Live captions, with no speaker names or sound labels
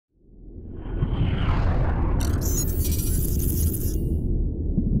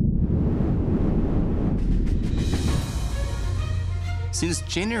Since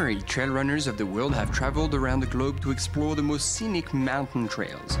January, trail runners of the world have traveled around the globe to explore the most scenic mountain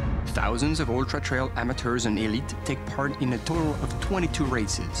trails. Thousands of ultra-trail amateurs and elite take part in a total of 22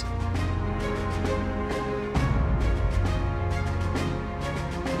 races.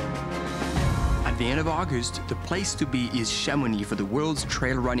 At the end of August, the place to be is Chamonix for the World's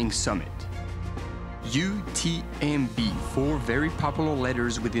Trail Running Summit. UTMB, 4 very popular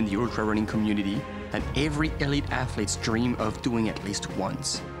letters within the ultra-running community that every elite athlete's dream of doing at least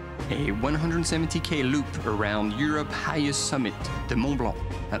once. A 170k loop around Europe's highest summit, the Mont Blanc,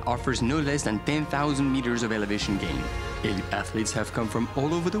 that offers no less than 10,000 meters of elevation gain. Elite athletes have come from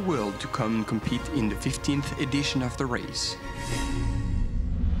all over the world to come compete in the 15th edition of the race.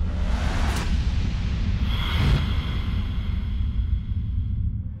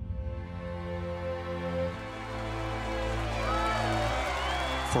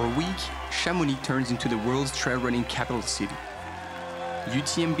 For a week, Chamonix turns into the world's trail running capital city.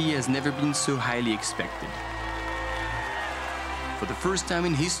 UTMB has never been so highly expected. For the first time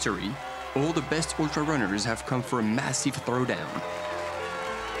in history, all the best ultra runners have come for a massive throwdown.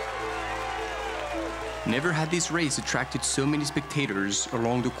 Never had this race attracted so many spectators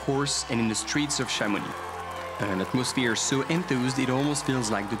along the course and in the streets of Chamonix. An atmosphere so enthused it almost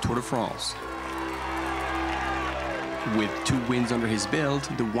feels like the Tour de France. With 2 wins under his belt,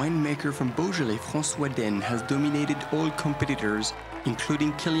 the winemaker from Beaujolais, François Den, has dominated all competitors,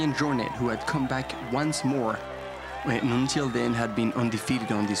 including Kilian Jornet, who had come back once more, and until then had been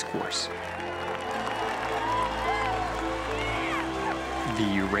undefeated on this course.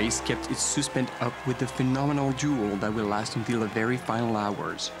 The race kept its suspense up with a phenomenal duel that will last until the very final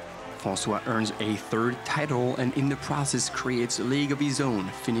hours. François earns a 3rd title and in the process creates a league of his own,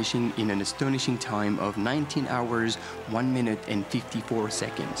 finishing in an astonishing time of 19 hours, 1 minute and 54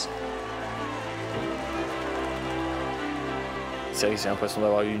 seconds. C'est vrai que j'ai l'impression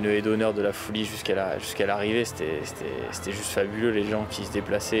d'avoir eu une haie d'honneur de la folie jusqu'à l'arrivée. C'était juste fabuleux, les gens qui se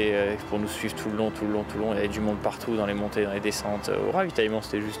déplaçaient pour nous suivre tout le long. Il y avait du monde partout, dans les montées, dans les descentes. Au ravitaillement,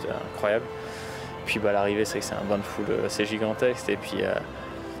 c'était juste incroyable. Puis à l'arrivée, c'est vrai que c'est un bain de foule assez gigantesque. Et puis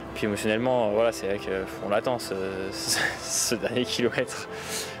émotionnellement, voilà, c'est vrai qu'on l'attend, ce dernier kilomètre.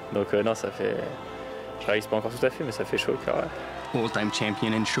 Donc non, ça fait... Je réalise pas encore tout à fait, mais ça fait chaud au cœur. All-time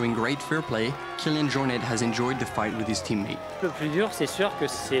champion and showing great fair play, Kilian Jornet has enjoyed the fight with his teammate. Le plus dur, c'est sûr que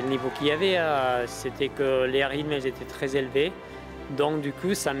c'est le niveau qu'il y avait. C'était que les rythmes étaient très élevés. Donc du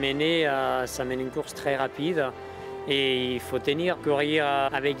coup, ça menait une course très rapide. Et il faut tenir, courir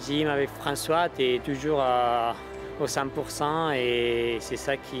avec Jim, avec François, tu es toujours au 100% et c'est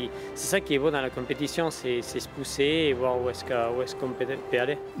ça qui est beau dans la compétition, c'est se pousser et voir où est-ce qu'on peut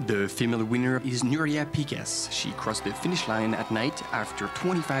aller. The female winner is Nuria Piquez. She crossed the finish line at night after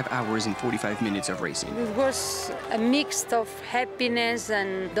 25 hours and 45 minutes of racing. It was a mix of happiness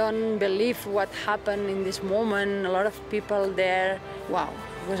and don't believe what happened in this moment. A lot of people there. Wow.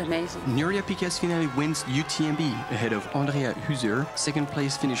 It was amazing. Nuria Piquez finally wins UTMB ahead of Andrea Huser, 2nd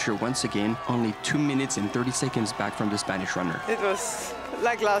place finisher once again, only 2 minutes and 30 seconds back from the Spanish runner. It was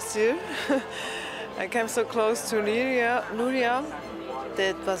like last year. I came so close to Nuria.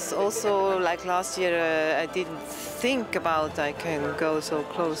 That was also like last year. I didn't think about I can go so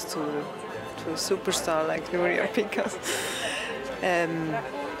close to a superstar like Nuria Piquez.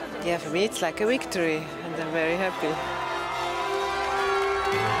 Yeah, for me it's like a victory, and I'm very happy.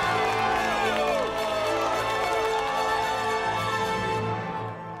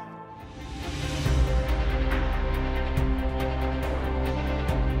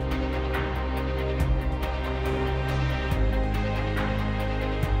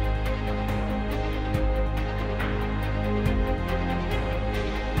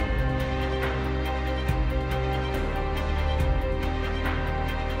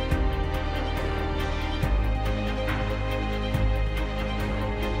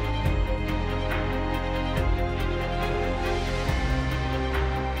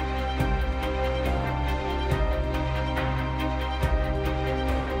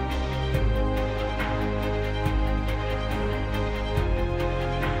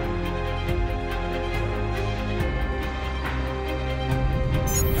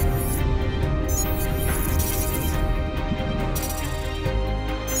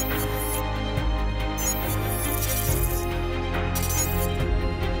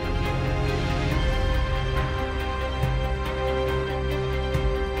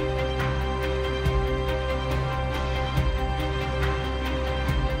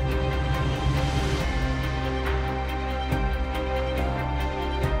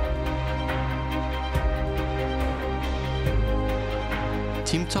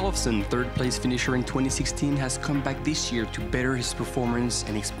 Tim Tollefson, third place finisher in 2016, has come back this year to better his performance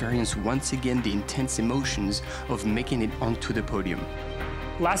and experience once again the intense emotions of making it onto the podium.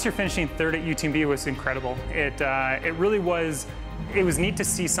 Last year finishing third at UTMB was incredible. It really was. It was neat to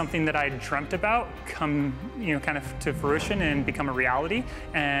see something that I had dreamt about come, kind of to fruition and become a reality,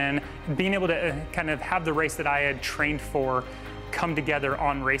 and being able to kind of have the race that I had trained for come together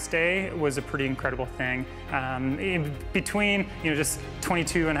on race day was a pretty incredible thing. Between just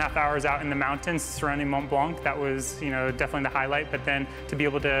 22.5 hours out in the mountains surrounding Mont Blanc, that was definitely the highlight. But then to be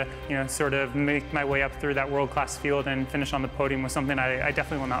able to sort of make my way up through that world-class field and finish on the podium was something I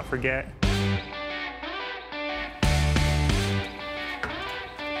definitely will not forget.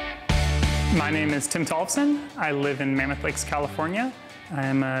 My name is Tim Tollefson. I live in Mammoth Lakes, California. I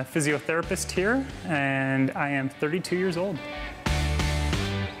am a physiotherapist here, and I am 32 years old.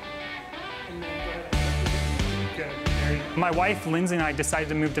 My wife, Lindsay, and I decided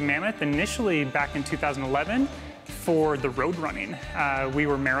to move to Mammoth initially back in 2011 for the road running. We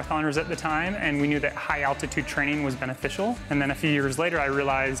were marathoners at the time, and we knew that high altitude training was beneficial. And then a few years later, I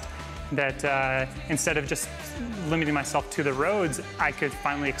realized that instead of just limiting myself to the roads, I could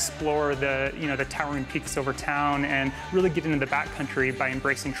finally explore the towering peaks over town and really get into the backcountry by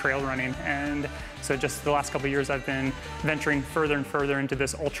embracing trail running. And so just the last couple of years, I've been venturing further and further into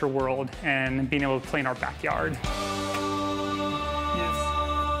this ultra world and being able to play in our backyard.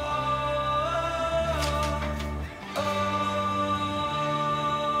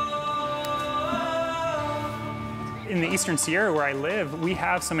 In the Eastern Sierra where I live, we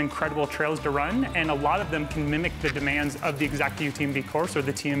have some incredible trails to run, and a lot of them can mimic the demands of the exact UTMB course or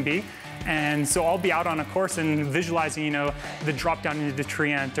the TMB. And so I'll be out on a course and visualizing, the drop down into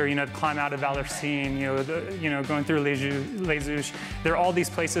Trient, or the climb out of Valorcine, going through Les Ouches. There are all these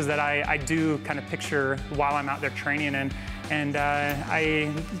places that I do kind of picture while I'm out there training, and I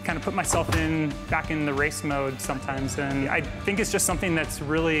kind of put myself back in the race mode sometimes. And I think it's just something that's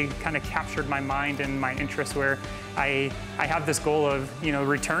really kind of captured my mind and my interest, where I have this goal of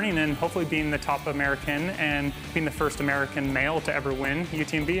returning and hopefully being the top American and being the first American male to ever win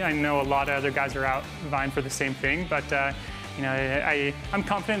UTMB. I know a lot of other guys are out vying for the same thing, but I'm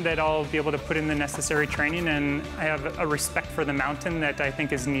confident that I'll be able to put in the necessary training, and I have a respect for the mountain that I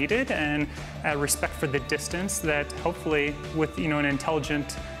think is needed, and a respect for the distance that hopefully with an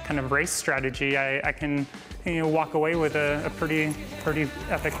intelligent kind of race strategy, I can walk away with a pretty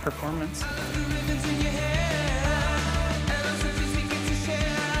epic performance.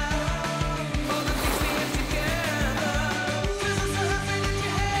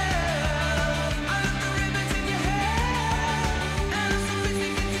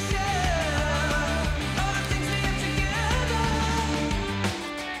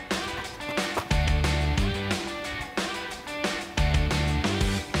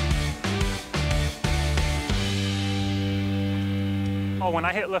 When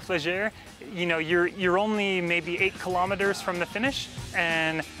I hit La Flégère, you're only maybe 8 kilometers from the finish,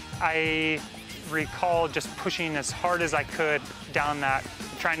 and I recall just pushing as hard as I could down that,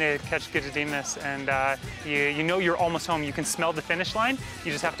 trying to catch Gudedimus, and you're almost home. You can smell the finish line.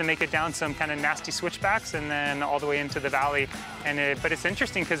 You just have to make it down some kind of nasty switchbacks and then all the way into the valley. But it's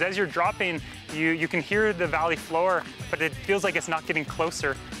interesting because as you're dropping, you can hear the valley floor, but it feels like it's not getting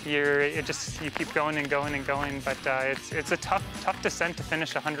closer. You keep going and going and going, but it's a tough descent to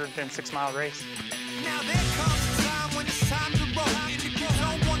finish a 106-mile race. Now there comes a time when it's time to roll. If you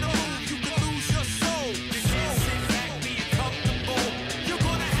don't want to move, you can lose your soul. You can't sit back being comfortable. You're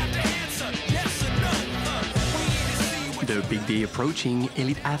gonna have to answer yes or no. The big day approaching,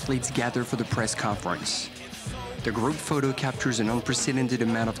 elite athletes gather for the press conference. The group photo captures an unprecedented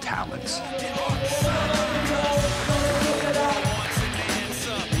amount of talent.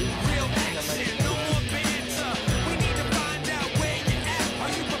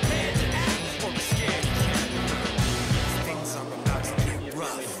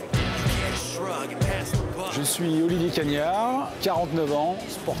 Je suis Olivier Cagnard, 49 ans,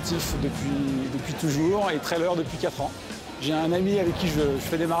 sportif depuis toujours et trailer depuis 4 ans. J'ai un ami avec qui je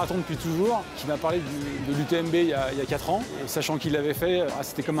fais des marathons depuis toujours, qui m'a parlé de l'UTMB il y a 4 ans. Et sachant qu'il l'avait fait,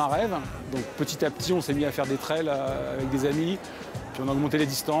 c'était comme un rêve. Donc petit à petit, on s'est mis à faire des trails avec des amis. Puis on a augmenté les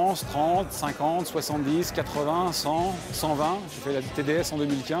distances, 30, 50, 70, 80, 100, 120. J'ai fait la TDS en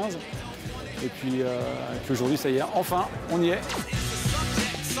 2015. Et puis aujourd'hui, ça y est, enfin, on y est.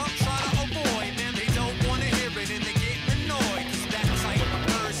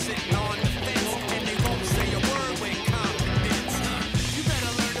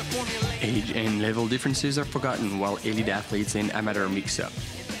 Age and level differences are forgotten while elite athletes and amateur mix up.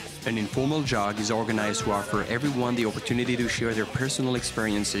 An informal jog is organized to offer everyone the opportunity to share their personal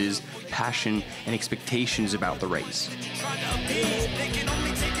experiences, passion, and expectations about the race.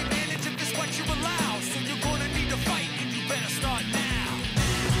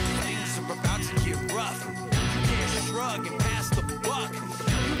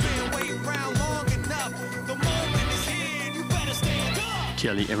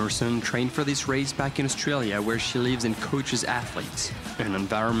 Kelly Emerson trained for this race back in Australia, where she lives and coaches athletes, an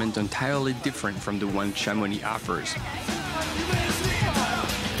environment entirely different from the one Chamonix offers.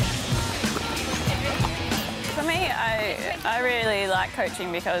 For me, I really like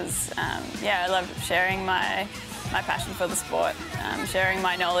coaching because, I love sharing my passion for the sport, sharing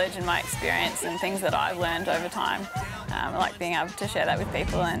my knowledge and my experience and things that I've learned over time. I like being able to share that with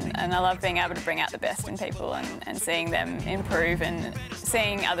people, and I love being able to bring out the best in people and seeing them improve and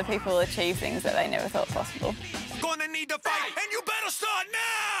seeing other people achieve things that they never thought possible. Gonna need to fight, and you better start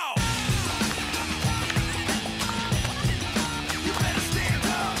now! You better stand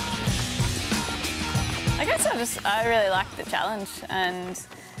up! I guess I really like the challenge, and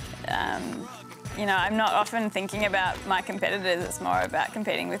I'm not often thinking about my competitors. It's more about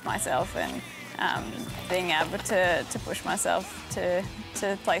competing with myself and being able to push myself to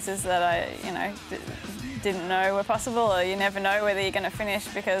places that I didn't know were possible, or you never know whether you're going to finish,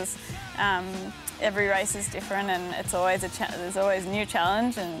 because every race is different and it's always there's always a new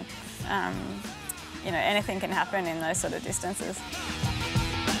challenge, and anything can happen in those sort of distances.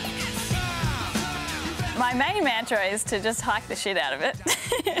 My main mantra is to just hike the shit out of it.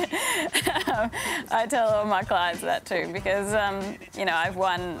 I tell all my clients that too, because I've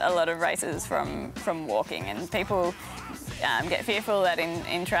won a lot of races from walking, and people get fearful that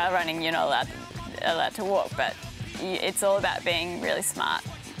in trail running you're not allowed to walk, but it's all about being really smart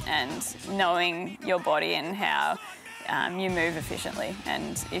and knowing your body and how you move efficiently.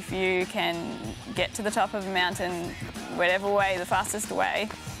 And if you can get to the top of a mountain whatever way, the fastest way,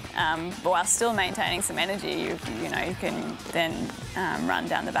 while still maintaining some energy, you can then run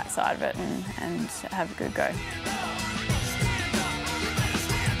down the backside of it and have a good go.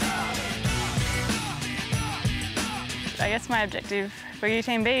 I guess my objective for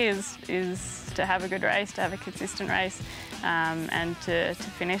UTMB is to have a good race, to have a consistent race, and to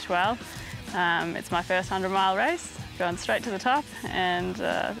finish well. It's my first 100-mile race, going straight to the top, and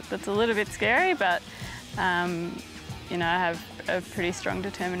that's a little bit scary, but I have a pretty strong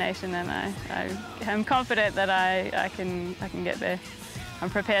determination, and I am confident that I can get there.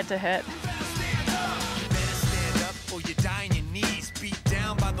 I'm prepared to hurt.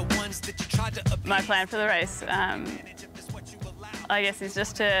 My plan for the race, I guess, is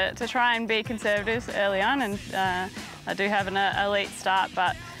just to try and be conservative early on, and I do have an elite start,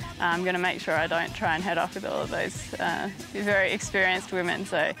 but I'm going to make sure I don't try and head off with all of those very experienced women.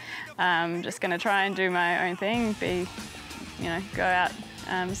 So I'm just going to try and do my own thing, go out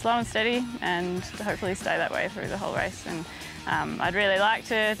slow and steady, and hopefully stay that way through the whole race. And I'd really like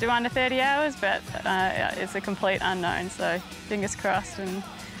to do under 30 hours, but it's a complete unknown, so fingers crossed, and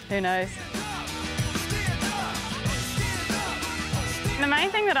who knows. The main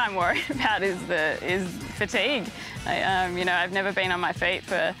thing that I'm worried about is fatigue. I've never been on my feet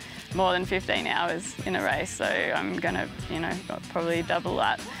for more than 15 hours in a race, so I'm going to, probably double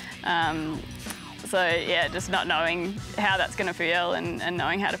that. So yeah, just not knowing how that's going to feel and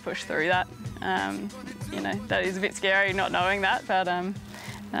knowing how to push through that. That is a bit scary, not knowing that, but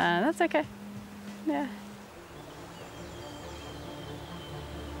that's okay. Yeah.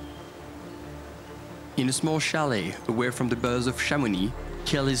 In a small chalet away from the buzz of Chamonix,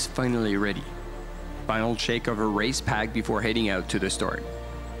 Kelly's finally ready. Final check of her race pack before heading out to the start.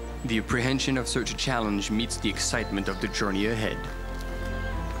 The apprehension of such a challenge meets the excitement of the journey ahead.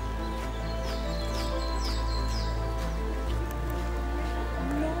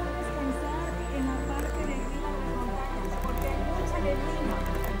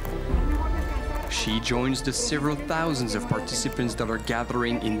 She joins the several thousands of participants that are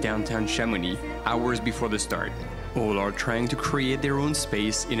gathering in downtown Chamonix hours before the start. All are trying to create their own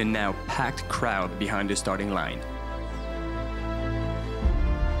space in a now packed crowd behind the starting line.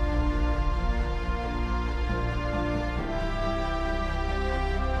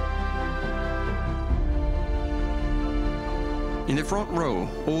 In the front row,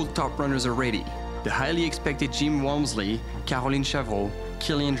 all top runners are ready. The highly expected Jim Walmsley, Caroline Chavreau,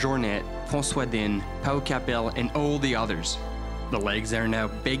 Kilian Jornet, François Den, Pau Capel, and all the others. The legs are now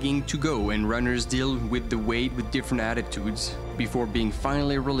begging to go, and runners deal with the weight with different attitudes before being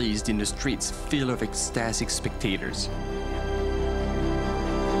finally released in the streets full of ecstatic spectators.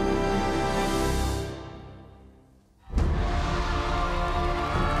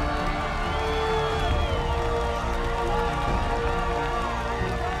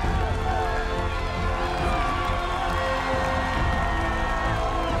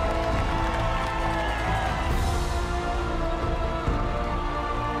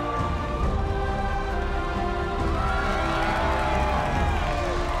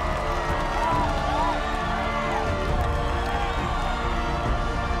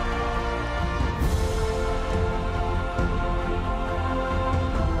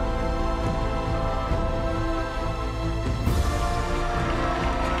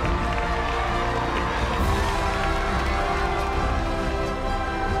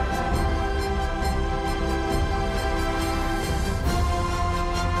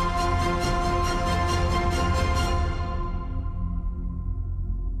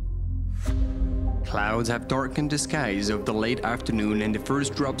 Clouds have darkened the skies of the late afternoon and the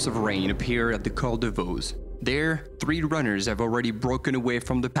first drops of rain appear at the Col de Vos. There, 3 runners have already broken away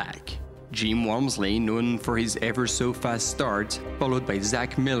from the pack. Jim Walmsley, known for his ever-so-fast start, followed by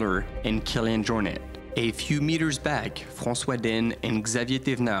Zach Miller and Kilian Jornet. A few meters back, François Den and Xavier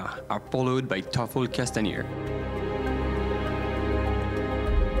Thévenard are followed by Toffel Castanier.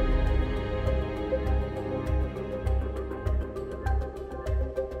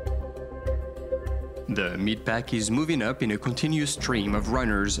 The mid-pack is moving up in a continuous stream of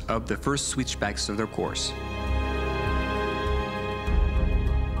runners up the first switchbacks of their course.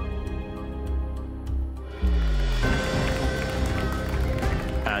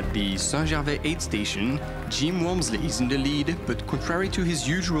 At the Saint-Gervais aid station, Jim Walmsley is in the lead, but contrary to his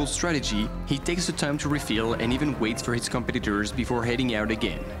usual strategy, he takes the time to refill and even waits for his competitors before heading out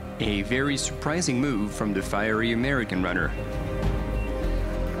again. A very surprising move from the fiery American runner.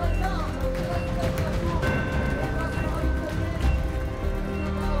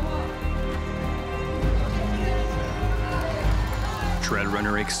 Trail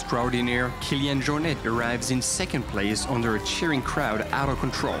runner extraordinaire Kilian Jornet arrives in second place under a cheering crowd out of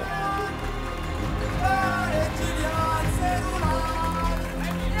control.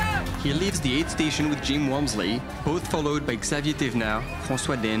 He leaves the aid station with Jim Walmsley, both followed by Xavier Thévenard,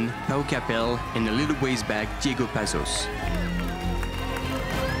 François Den, Pau Capel, and a little ways back Diego Pazos.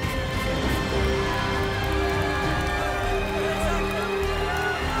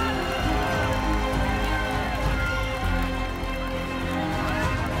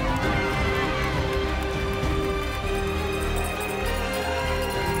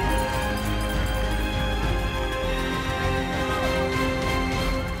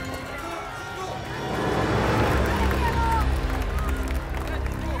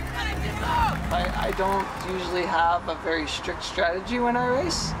 I don't usually have a very strict strategy when I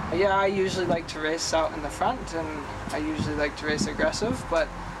race. Yeah, I usually like to race out in the front, and I usually like to race aggressive, but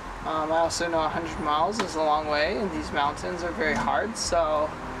I also know 100 miles is a long way, and these mountains are very hard, so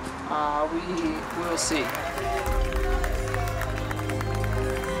we will see.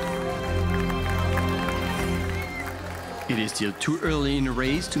 It is still too early in the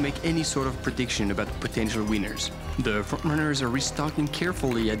race to make any sort of prediction about potential winners. The frontrunners are restocking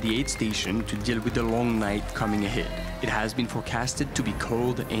carefully at the aid station to deal with the long night coming ahead. It has been forecasted to be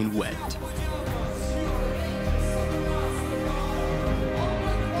cold and wet.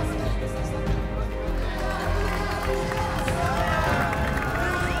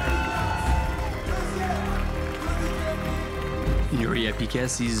 Nuria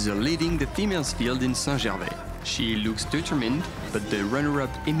Picas is leading the females field in Saint-Gervais. She looks determined, but the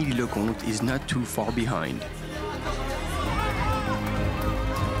runner-up Émilie Lecomte is not too far behind.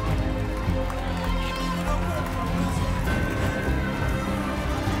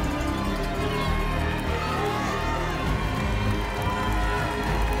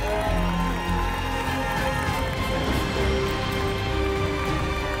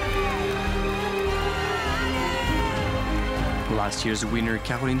 Last year's winner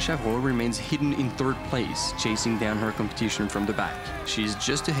Caroline Chavreau remains hidden in 3rd place, chasing down her competition from the back. She's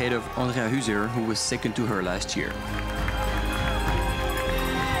just ahead of Andrea Huser, who was second to her last year.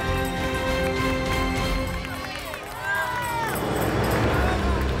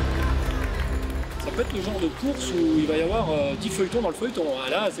 Ça peut être le genre de course où il va y avoir 10 feuilletons dans le feuilleton.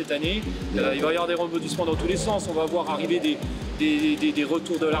 Là, cette année, il va y avoir des rebondissements dans tous les sens. On va voir arriver des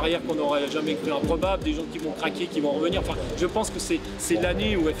retours de l'arrière qu'on n'aurait jamais cru improbables, des gens qui vont craquer, qui vont revenir. Enfin, je pense que c'est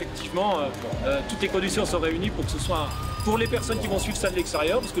l'année où effectivement toutes les conditions sont réunies pour que ce soit pour les personnes qui vont suivre ça de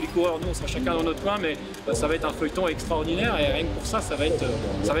l'extérieur, parce que les coureurs, nous, on sera chacun dans notre coin, mais ça va être un feuilleton extraordinaire et rien que pour ça, ça va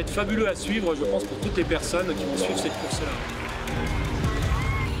être fabuleux à suivre, je pense, pour toutes les personnes qui vont suivre cette course-là.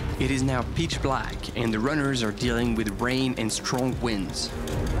 It is now pitch black and the runners are dealing with rain and strong winds.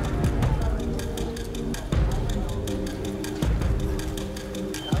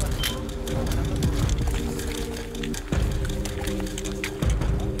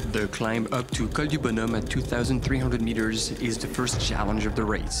 The climb up to Col du Bonhomme at 2,300 meters is the first challenge of the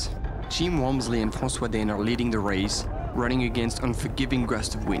race. Jim Walmsley and François Den are leading the race, running against unforgiving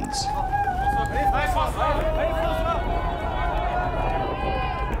gust of winds.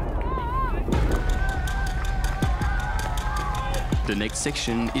 The next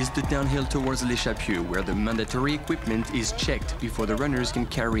section is the downhill towards Les Chapieux, where the mandatory equipment is checked before the runners can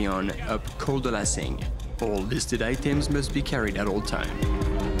carry on up Col de la Seigne. All listed items must be carried at all times.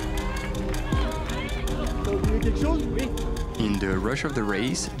 In the rush of the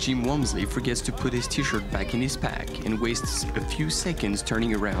race, Jim Walmsley forgets to put his t-shirt back in his pack and wastes a few seconds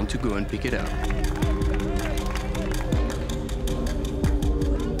turning around to go and pick it up.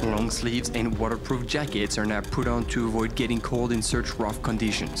 long sleeves and waterproof jackets are now put on to avoid getting cold in such rough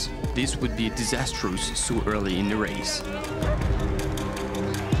conditions. This would be disastrous so early in the race.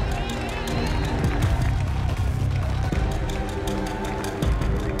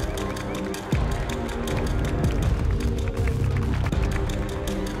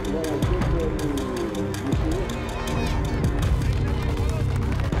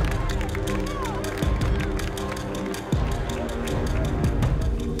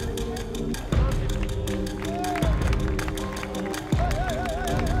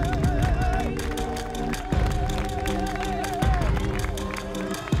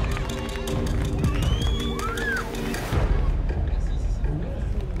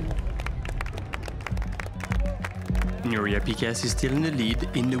 Nuria Picasse is still in the lead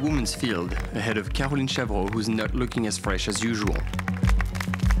in the women's field, ahead of Caroline Chavreau, who's not looking as fresh as usual.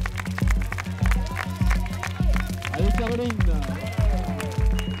 Allez Caroline!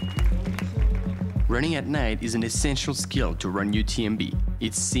 Running at night is an essential skill to run UTMB.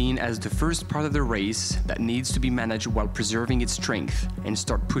 It's seen as the first part of the race that needs to be managed while preserving its strength and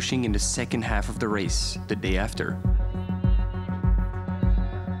start pushing in the second half of the race, the day after.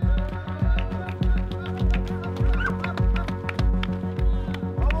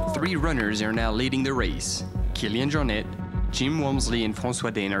 Three runners are now leading the race. Kilian Jornet, Jim Walmsley and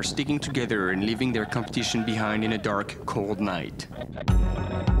François Dain are sticking together and leaving their competition behind in a dark, cold night.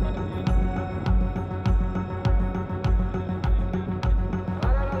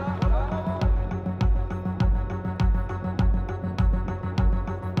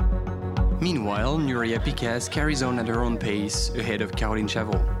 Meanwhile, Nuria Picasse carries on at her own pace, ahead of Caroline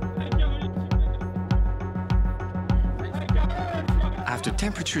Chavreau. After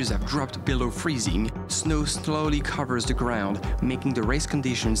temperatures have dropped below freezing, snow slowly covers the ground, making the race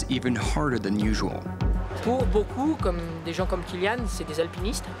conditions even harder than usual. Pour beaucoup, comme des gens comme Kilian, c'est des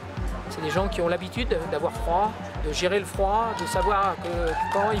alpinistes. C'est des gens qui ont l'habitude d'avoir froid, de gérer le froid, de savoir que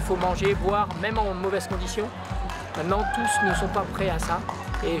quand il faut manger, boire, même en mauvaises conditions. Maintenant, tous ne sont pas prêts à ça.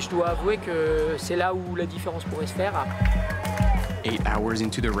 Et je dois avouer que c'est là où la différence pourrait se faire. 8 hours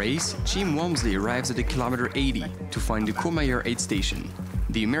into the race, Jim Walmsley arrives at the kilometer 80 to find the Courmayeur aid station.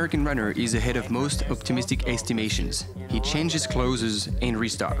 The American runner is ahead of most optimistic estimations. He changes clothes and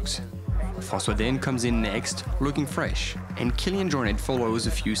restocks. François Dain comes in next, looking fresh, and Kilian Jornet follows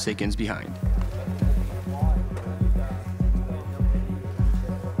a few seconds behind.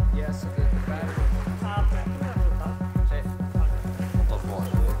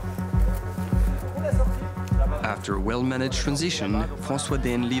 After a well-managed transition, François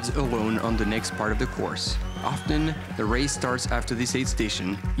Dain leaves alone on the next part of the course. Often, the race starts after this aid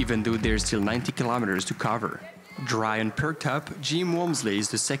station, even though there's still 90 kilometers to cover. Dry and perked up, Jim Walmsley is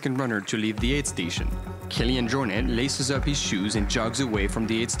the second runner to leave the aid station. Kilian Jornet laces up his shoes and jogs away from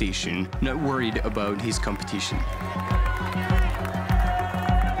the aid station, not worried about his competition.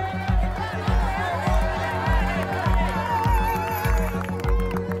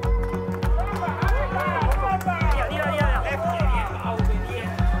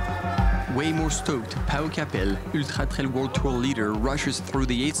 Way more stoked, Pau Capel, Ultra Trail World Tour leader, rushes through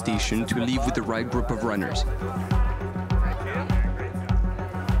the aid station to leave with the right group of runners.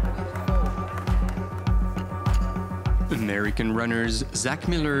 American runners Zach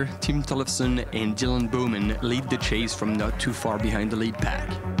Miller, Tim Tollefson, and Dylan Bowman lead the chase from not too far behind the lead pack.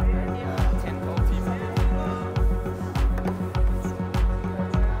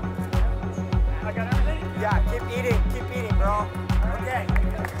 Yeah, keep eating, bro. Okay.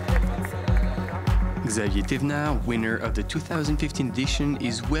 Xavier Thévenard, winner of the 2015 edition,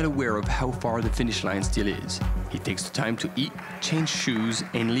 is well aware of how far the finish line still is. He takes the time to eat, change shoes,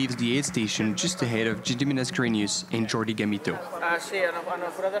 and leaves the aid station just ahead of Gigi Mascarinius and Jordi Gamito.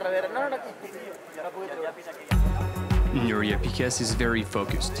 Nuria Picasse is very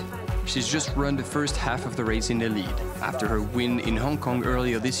focused. She's just run the first half of the race in the lead. After her win in Hong Kong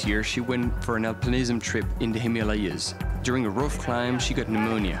earlier this year, she went for an alpinism trip in the Himalayas. During a rough climb, she got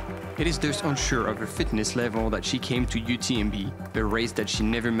pneumonia. It is thus unsure of her fitness level that she came to UTMB, a race that she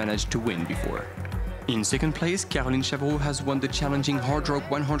never managed to win before. In second place, Caroline Chavreau has won the challenging hard rock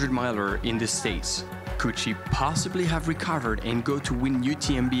 100-miler in the States. Could she possibly have recovered and go to win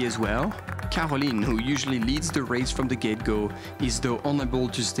UTMB as well? Caroline, who usually leads the race from the get-go, is though unable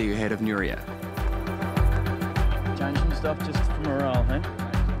to stay ahead of Nuria. Changing stuff just for morale, hey?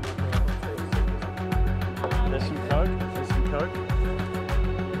 There's some Coke.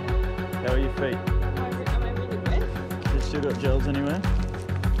 How are your feet? You still got gels anywhere?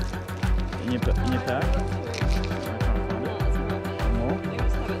 In your pack? I can't find it. One more?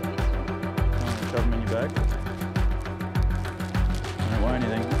 Shove them in your bag. Don't weigh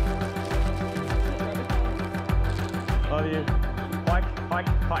anything. you. Pike, pike,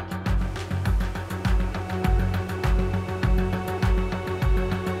 pike.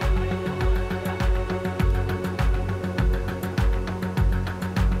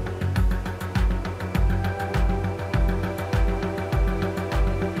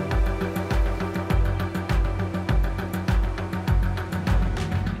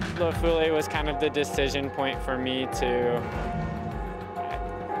 The Foulet was kind of the decision point for me to,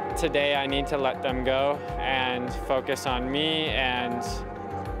 today I need to let them go and focus on me and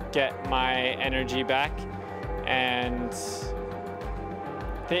get my energy back. And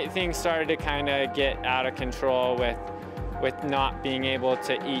things started to kind of get out of control with not being able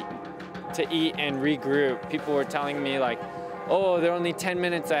to eat and regroup. People were telling me like, oh, they're only 10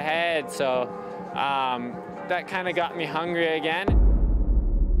 minutes ahead. So that kind of got me hungry again.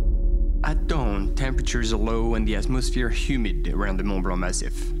 At dawn, temperatures are low and the atmosphere humid around the Mont Blanc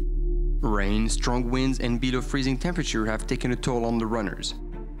Massif. Rain, strong winds, and below freezing temperature have taken a toll on the runners.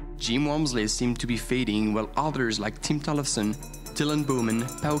 Jim Walmsley seem to be fading, while others like Tim Tollefson, Dylan Bowman,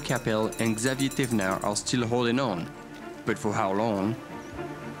 Pau Capel, and Xavier Thévenard are still holding on. But for how long?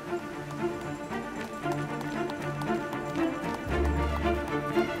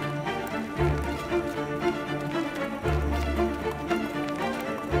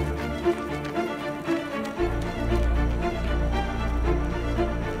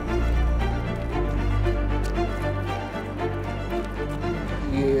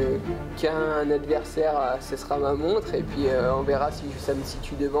 Qu'un adversaire, ce sera ma montre, et puis on verra si ça me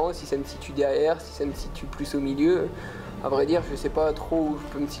situe devant, si ça me situe derrière, si ça me situe plus au milieu. À vrai dire, je sais pas trop où je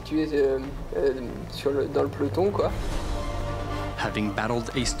peux me situer dans le peloton, quoi. Having battled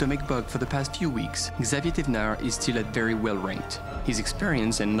a stomach bug for the past few weeks, Xavier Thévenard is still at very well ranked. His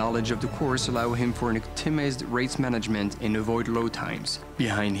experience and knowledge of the course allow him for an optimized race management and avoid low times.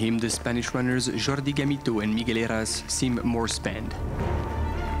 Behind him, the Spanish runners Jordi Gamito and Miguel Heras seem more spent.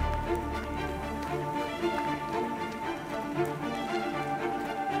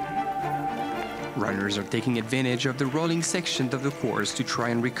 Runners are taking advantage of the rolling sections of the course to try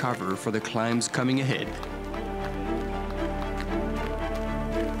and recover for the climbs coming ahead.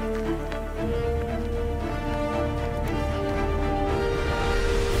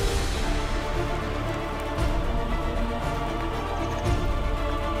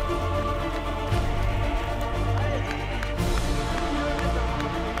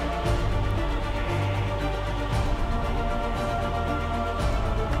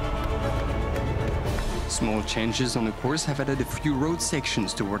 Small changes on the course have added a few road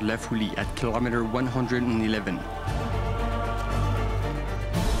sections toward La Foulie at kilometer 111.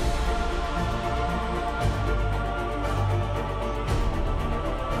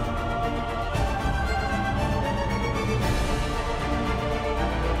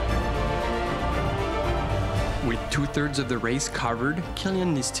 With 2/3 of the race covered,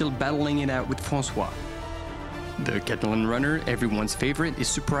 Kilian is still battling it out with François. The Catalan runner, everyone's favorite, is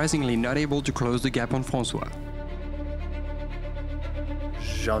surprisingly not able to close the gap on François.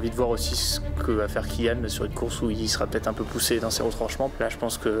 J'ai envie de voir aussi ce que va faire Kilian sur une course où il sera peut-être un peu poussé dans ses retranchements. Là, je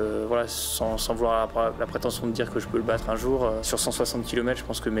pense que, voilà, sans vouloir la prétention de dire que je peux le battre un jour, sur 160 km, je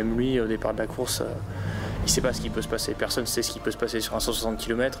pense que même lui, au départ de la course, il ne sait pas ce qui peut se passer. Personne ne sait ce qui peut se passer sur un 160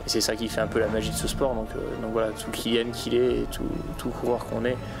 km. Et c'est ça qui fait un peu la magie de ce sport. Donc voilà, tout Kilian qu'il est et tout coureur qu'on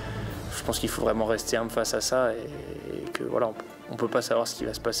est, je pense qu'il faut vraiment rester humble face à ça et que voilà, on peut pas savoir ce qui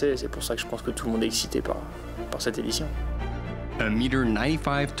va se passer. C'est pour ça que je pense que tout le monde est excité par cette édition.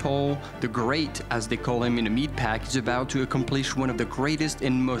 1.95 m tall, the Great, as they call him in the meat pack, is about to accomplish one of the greatest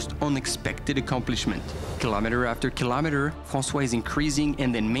and most unexpected accomplishments. Kilometer after kilometer, François is increasing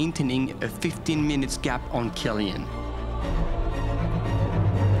and then maintaining a 15 minutes gap on Kilian.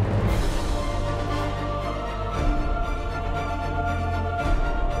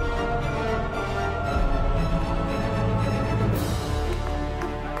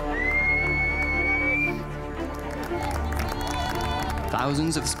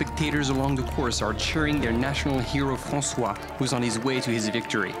 Thousands of spectators along the course are cheering their national hero François, who's on his way to his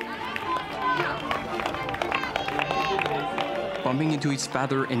victory. Bumping into his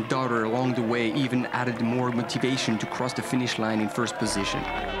father and daughter along the way even added more motivation to cross the finish line in first position.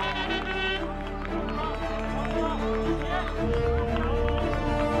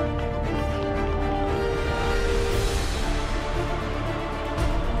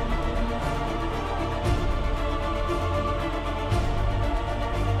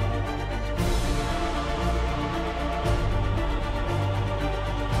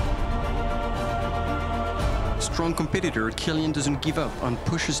 Strong competitor, Kilian doesn't give up and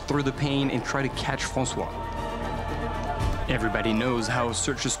pushes through the pain and tries to catch François. Everybody knows how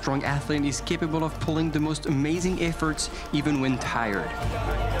such a strong athlete is capable of pulling the most amazing efforts even when tired.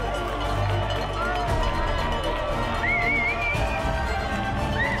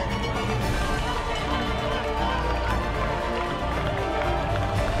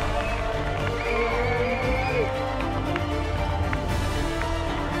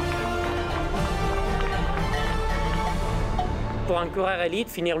 Pour un coureur élite,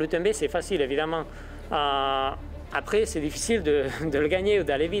 finir l'UTMB, c'est facile, évidemment. Après, c'est difficile de le gagner ou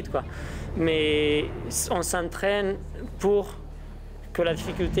d'aller vite, quoi. Mais on s'entraîne pour que la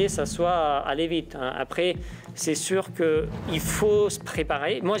difficulté, ça soit aller vite. Après, c'est sûr qu'il faut se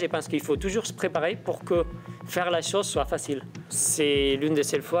préparer. Moi, je pense qu'il faut toujours se préparer pour que faire la chose soit facile. C'est l'une des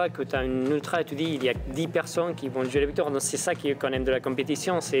seules fois que tu as une ultra et tu dis il y a 10 personnes qui vont jouer la victoire. Donc c'est ça qu'on aime de la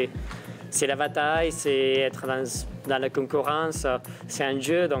compétition. C'est la bataille, c'est être dans la concurrence, c'est un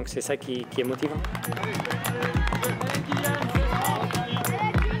jeu, donc c'est ça qui est motivant.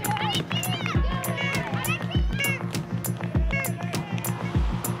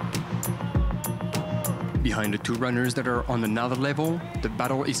 Behind the two runners that are on another level, the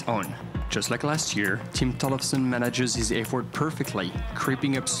battle is on. Just like last year, Tim Tollefson manages his effort perfectly,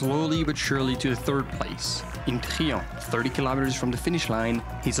 creeping up slowly but surely to the third place. In Trian, 30 kilometers from the finish line,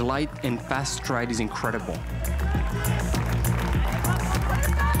 his light and fast stride is incredible.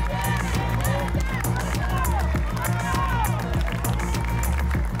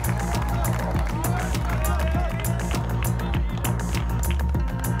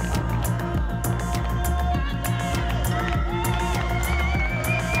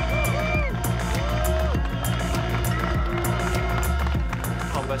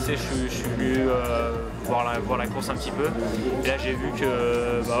 Je suis venu voir la course un petit peu. Et là, j'ai vu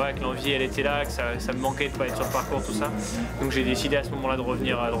que l'envie, elle était là, que ça me manquait de ne pas être sur le parcours, tout ça. Donc j'ai décidé à ce moment-là de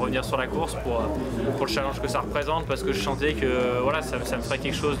revenir sur la course pour le challenge que ça représente, parce que je sentais que voilà, ça me ferait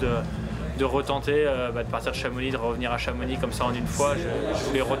quelque chose de retenter, de partir de Chamonix, de revenir à Chamonix comme ça en une fois. Je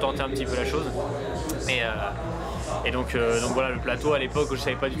voulais retenter un petit peu la chose. Et donc voilà, le plateau à l'époque, je ne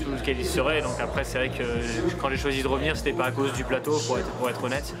savais pas du tout lequel il serait. Donc après, c'est vrai que quand j'ai choisi de revenir, c'était pas à cause du plateau, pour être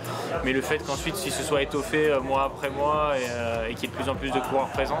honnête. Mais le fait qu'ensuite, s'il se soit étoffé mois après mois et qu'il y ait de plus en plus de coureurs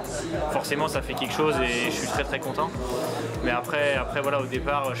présents, forcément, ça fait quelque chose et je suis très très content. Mais après voilà, au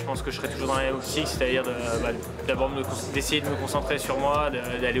départ, je pense que je serai toujours dans la même optique, c'est-à-dire d'abord d'essayer de me concentrer sur moi,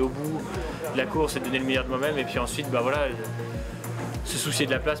 d'aller au bout de la course et de donner le meilleur de moi-même. Et puis ensuite, voilà, se soucier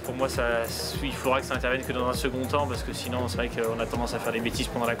de la place, pour moi, il faudra que ça intervienne que dans un second temps, parce que sinon, c'est vrai qu'on a tendance à faire des bêtises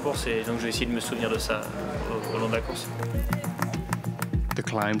pendant la course, et donc je vais essayer de me souvenir de ça au long de la course. The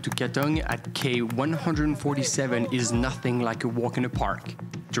climb to Katong at K147 is nothing like a walk in a park.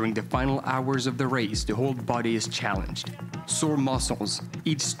 During the final hours of the race, the whole body is challenged. Sore muscles,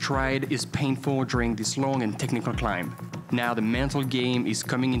 each stride is painful during this long and technical climb. Now the mental game is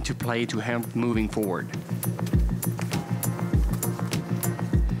coming into play to help moving forward.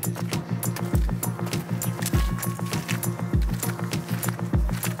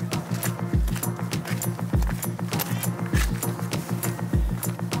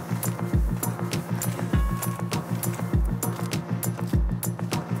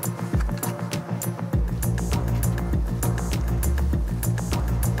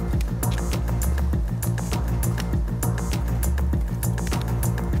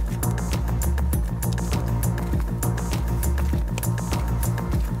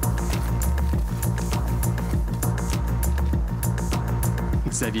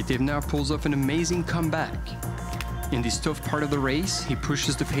 Xavier Thévenard pulls off an amazing comeback. In this tough part of the race, he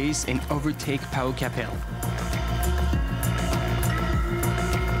pushes the pace and overtakes Pau Capel.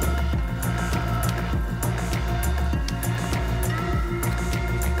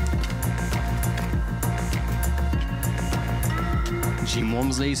 Jim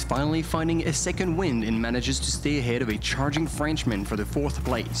Walmsley is finally finding a second wind and manages to stay ahead of a charging Frenchman for the 4th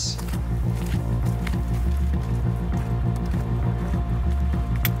place.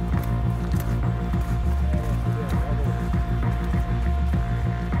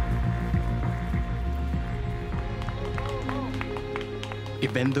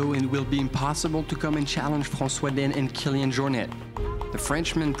 Even though it will be impossible to come and challenge François Den and Kilian Jornet, the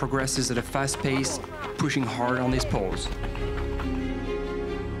Frenchman progresses at a fast pace, pushing hard on his poles.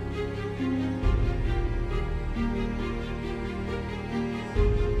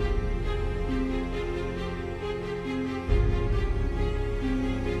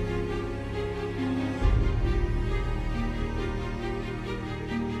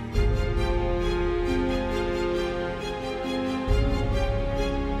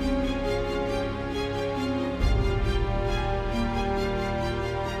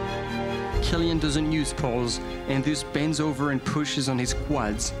 Kilian doesn't use poles and thus bends over and pushes on his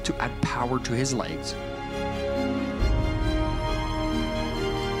quads to add power to his legs.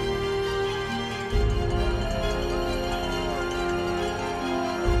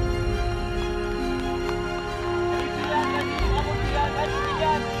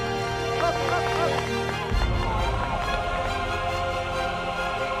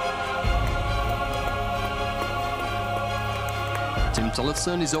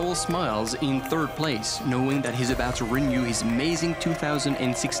 Tollefson is all smiles in third place, knowing that he's about to renew his amazing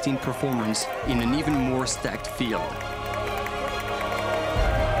 2016 performance in an even more stacked field.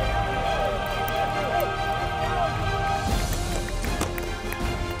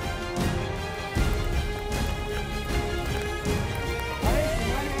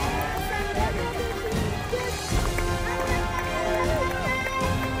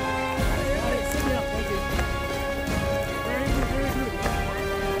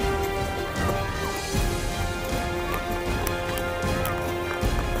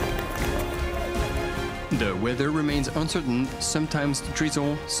 The weather remains uncertain, sometimes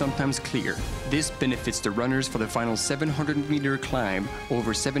drizzle, sometimes clear. This benefits the runners for the final 700-meter climb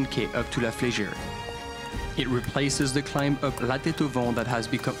over 7K up to La Flégère. It replaces the climb up La Tête au Vent that has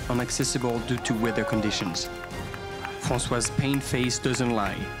become inaccessible due to weather conditions. François's pain face doesn't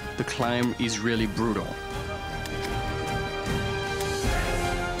lie. The climb is really brutal.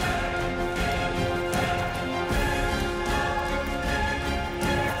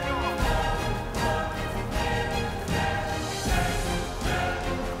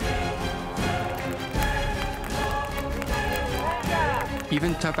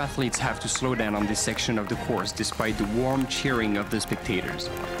 Even top athletes have to slow down on this section of the course despite the warm cheering of the spectators.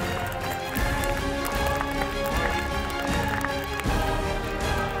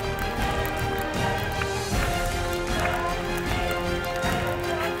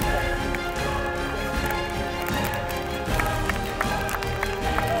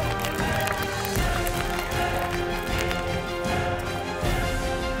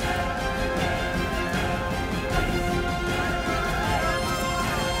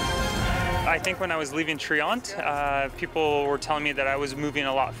 I think when I was leaving Triant, people were telling me that I was moving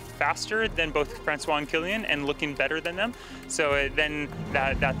a lot faster than both Francois and Kilian and looking better than them. So then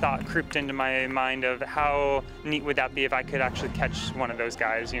that thought creeped into my mind of how neat would that be if I could actually catch one of those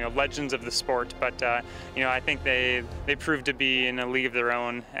guys, you know, legends of the sport. But, you know, I think they proved to be in a league of their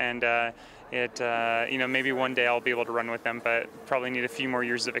own, and you know, maybe one day I'll be able to run with them, but probably need a few more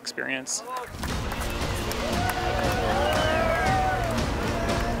years of experience.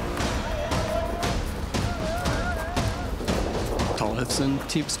 Tollefson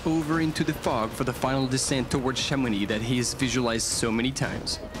tips over into the fog for the final descent towards Chamonix that he has visualized so many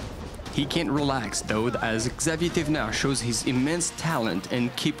times. He can't relax though, as Xavier Thévenard shows his immense talent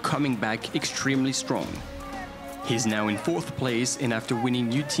and keep coming back extremely strong. He's now in 4th place and after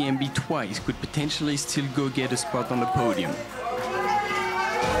winning UTMB twice could potentially still go get a spot on the podium.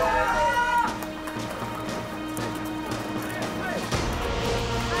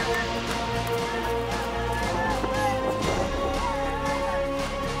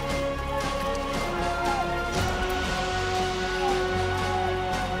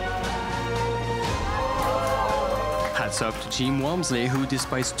 Hats off to Jim Walmsley, who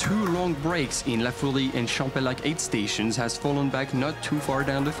despite 2 long breaks in La Fourlie and Champellac aid stations has fallen back not too far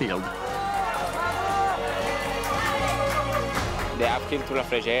down the field. The uphill to La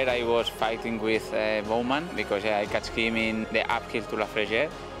Flégère, I was fighting with Bowman because I catch him in the uphill to La Flégère.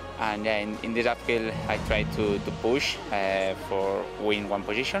 And in this uphill, I tried to push for win one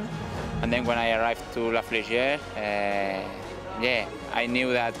position. And then when I arrived to La Flégère, I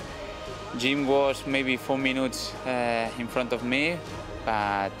knew that Jim was maybe 4 minutes in front of me,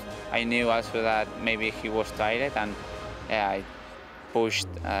 but I knew also that maybe he was tired, and I pushed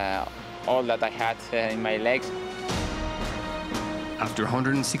all that I had in my legs. After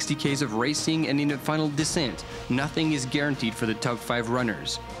 160 Ks of racing and in a final descent, nothing is guaranteed for the top 5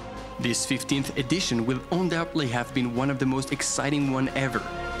 runners. This 15th edition will undoubtedly have been one of the most exciting one ever.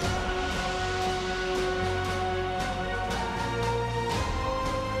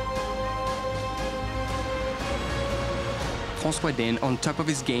 François Den, on top of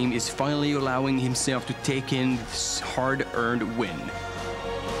his game, is finally allowing himself to take in this hard-earned win.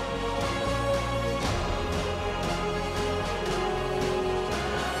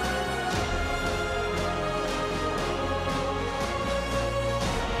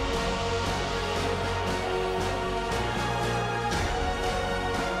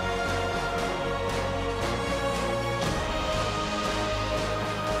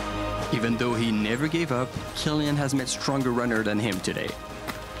 Even though he never gave up, Kilian has met stronger runner than him today.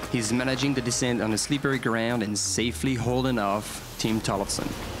 He's managing the descent on a slippery ground and safely holding off Tim Tollefson.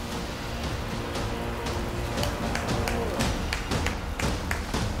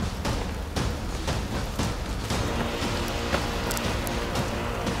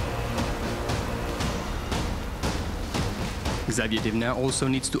 Xavier Devenant also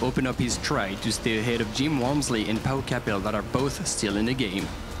needs to open up his stride to stay ahead of Jim Walmsley and Pau Capel that are both still in the game.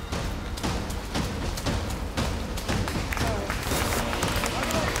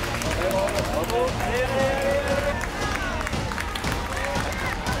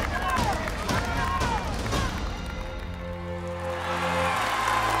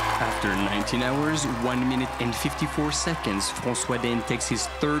 After 19 hours, 1 minute and 54 seconds, François Den takes his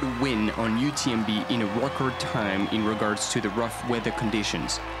third win on UTMB in a record time in regards to the rough weather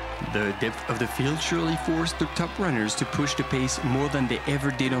conditions. The depth of the field surely forced the top runners to push the pace more than they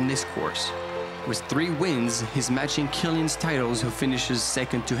ever did on this course. With 3 wins, he's matching Killian's titles, who finishes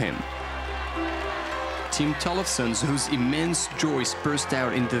second to him. Tim Tollefson, whose immense joy burst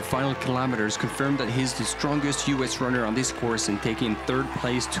out in the final kilometers, confirmed that he's the strongest US runner on this course and taking third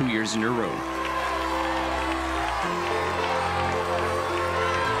place 2 years in a row.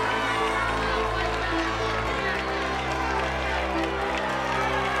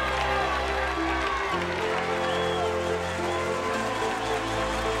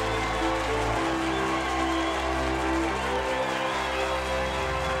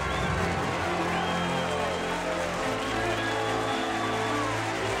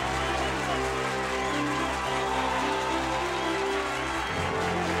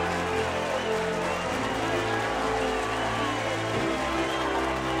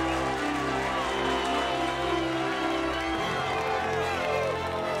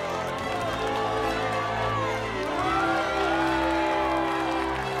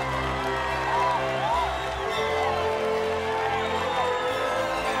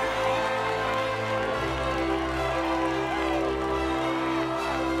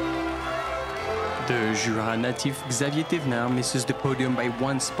 The Jura native Xavier Devenant misses the podium by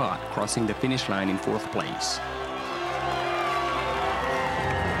 1 spot, crossing the finish line in 4th place.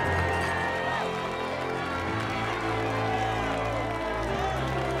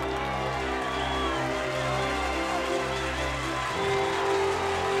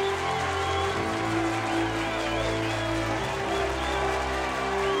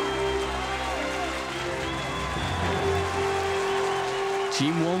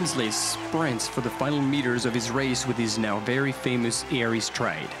 Jim Walmsley sprints for the final meters of his race with his now very famous airy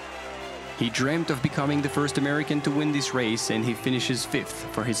stride. He dreamt of becoming the first American to win this race, and he finishes 5th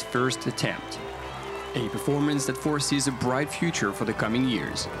for his first attempt. A performance that foresees a bright future for the coming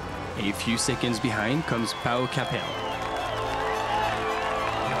years. A few seconds behind comes Pau Capel.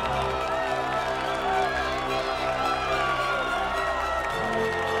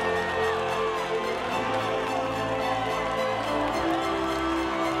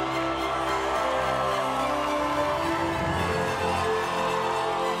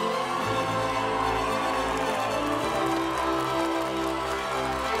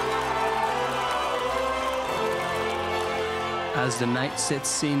 As the night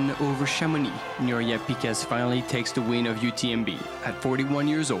sets in over Chamonix, Núria Piquez finally takes the win of UTMB. At 41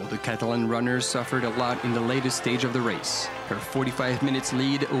 years old, the Catalan runner suffered a lot in the latest stage of the race. Her 45 minutes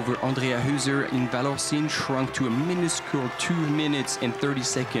lead over Andrea Heuser in Vallorcine shrunk to a minuscule 2 minutes and 30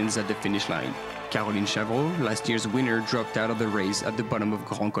 seconds at the finish line. Caroline Chavreau, last year's winner, dropped out of the race at the bottom of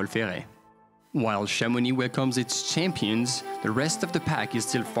Grand Col Ferret. While Chamonix welcomes its champions, the rest of the pack is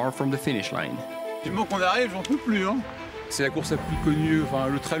still far from the finish line. Du moment qu'on arrive, j'en peux plus. C'est la course la plus connue, enfin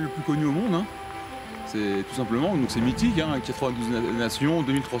le trail le plus connu au monde. C'est tout simplement, donc c'est mythique, 92 nations,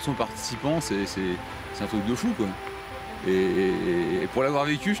 2300 participants, c'est un truc de fou quoi. Et pour l'avoir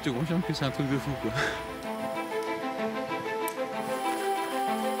vécu, je te confirme que c'est un truc de fou quoi.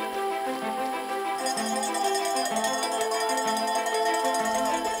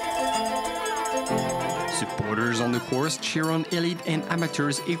 Supporters on the course cheer on elite and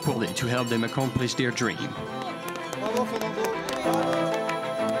amateurs equally to help them accomplish their dream. Je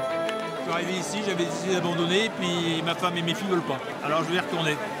suis arrivé ici, j'avais décidé d'abandonner, puis ma femme et mes filles ne veulent pas. Alors je vais y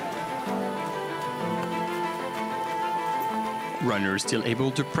retourner. Runners still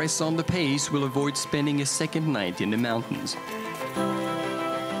able to press on the pace will avoid spending a second night in the mountains.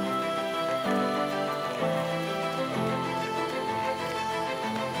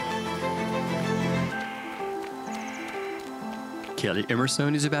 Kelly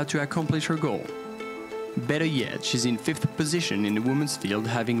Emerson is about to accomplish her goal. Better yet, she's in 5th position in the women's field,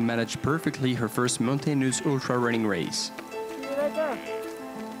 having managed perfectly her first mountainous ultra running race.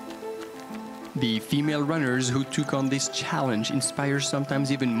 The female runners who took on this challenge inspire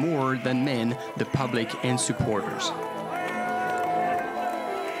sometimes even more than men, the public and supporters.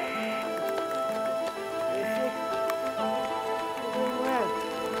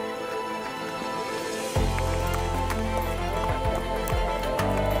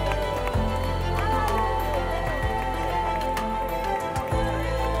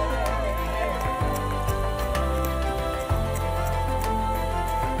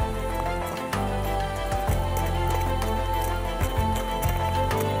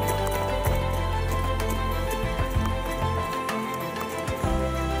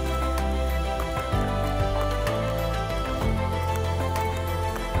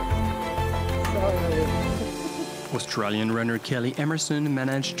 Australian runner Kelly Emerson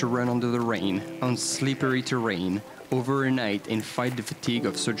managed to run under the rain, on slippery terrain, over a night and fight the fatigue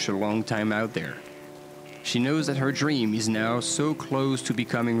of such a long time out there. She knows that her dream is now so close to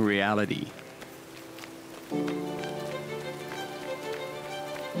becoming reality.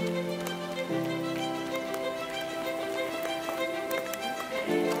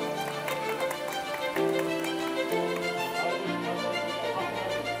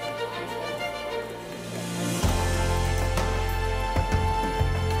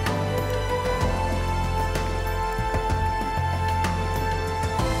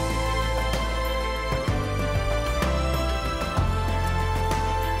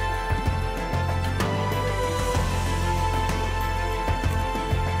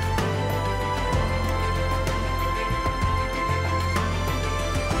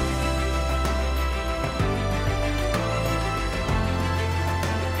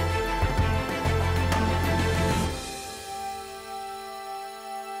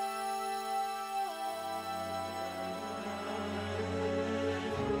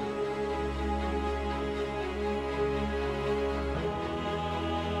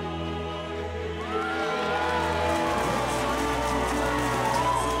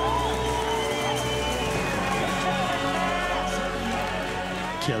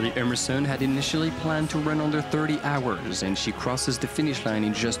 Kelly Emerson had initially planned to run under 30 hours, and she crosses the finish line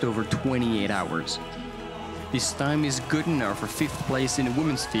in just over 28 hours. This time is good enough for 5th place in the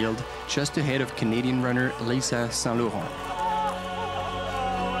women's field, just ahead of Canadian runner Lisa St. Laurent.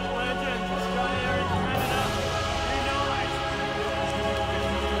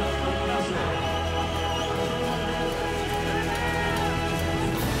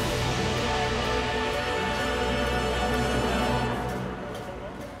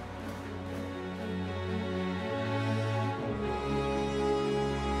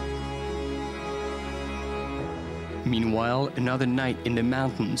 Meanwhile, another night in the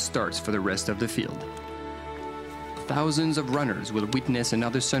mountains starts for the rest of the field. Thousands of runners will witness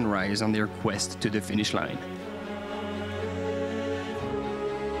another sunrise on their quest to the finish line.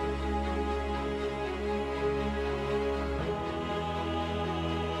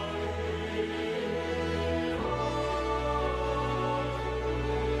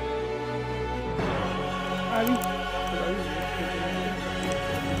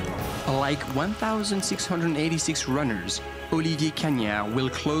 Like 1,686 runners, Olivier Cagnard will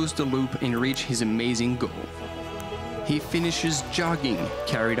close the loop and reach his amazing goal. He finishes jogging,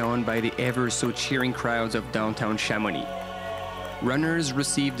 carried on by the ever-so-cheering crowds of downtown Chamonix. Runners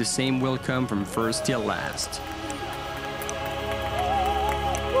receive the same welcome from first till last.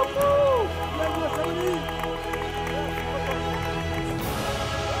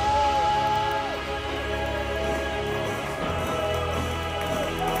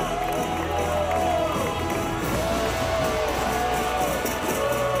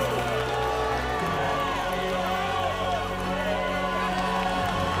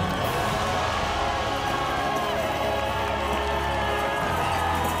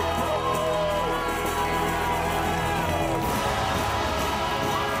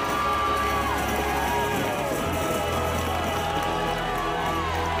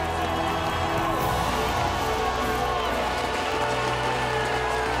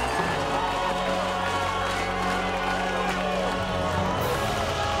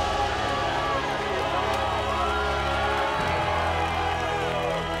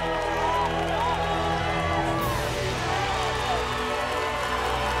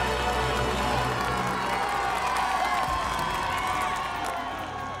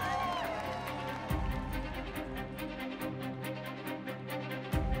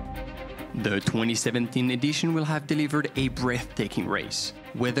 The 2017 edition will have delivered a breathtaking race.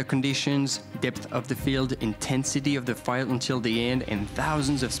 Weather conditions, depth of the field, intensity of the fight until the end, and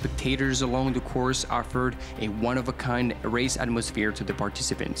thousands of spectators along the course offered a one-of-a-kind race atmosphere to the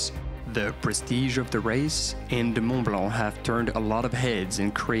participants. The prestige of the race and the Mont Blanc have turned a lot of heads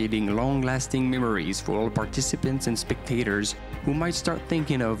in creating long-lasting memories for all participants and spectators who might start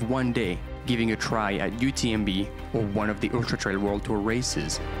thinking of one day giving a try at UTMB or one of the Ultra Trail World Tour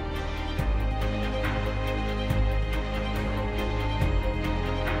races.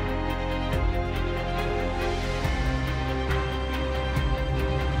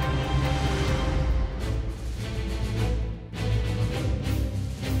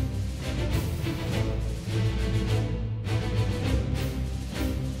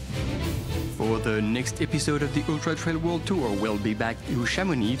 For the next episode of the Ultra Trail World Tour, we'll be back to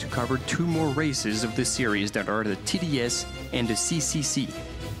Chamonix to cover 2 more races of the series that are the TDS and the CCC,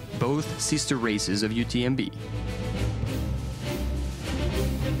 both sister races of UTMB.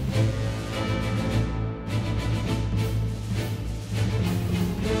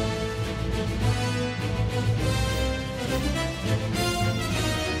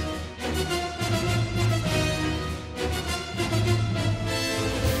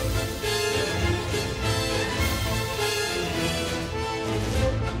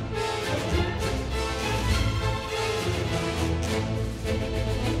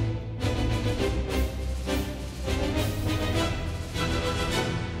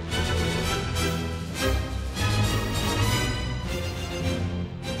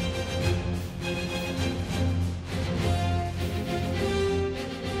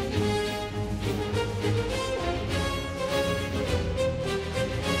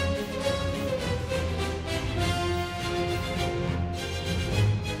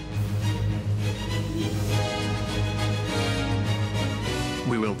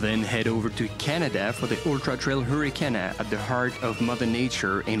 We will then head over to Canada for the Ultra Trail Hurricane at the heart of Mother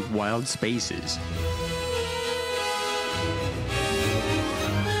Nature and wild spaces.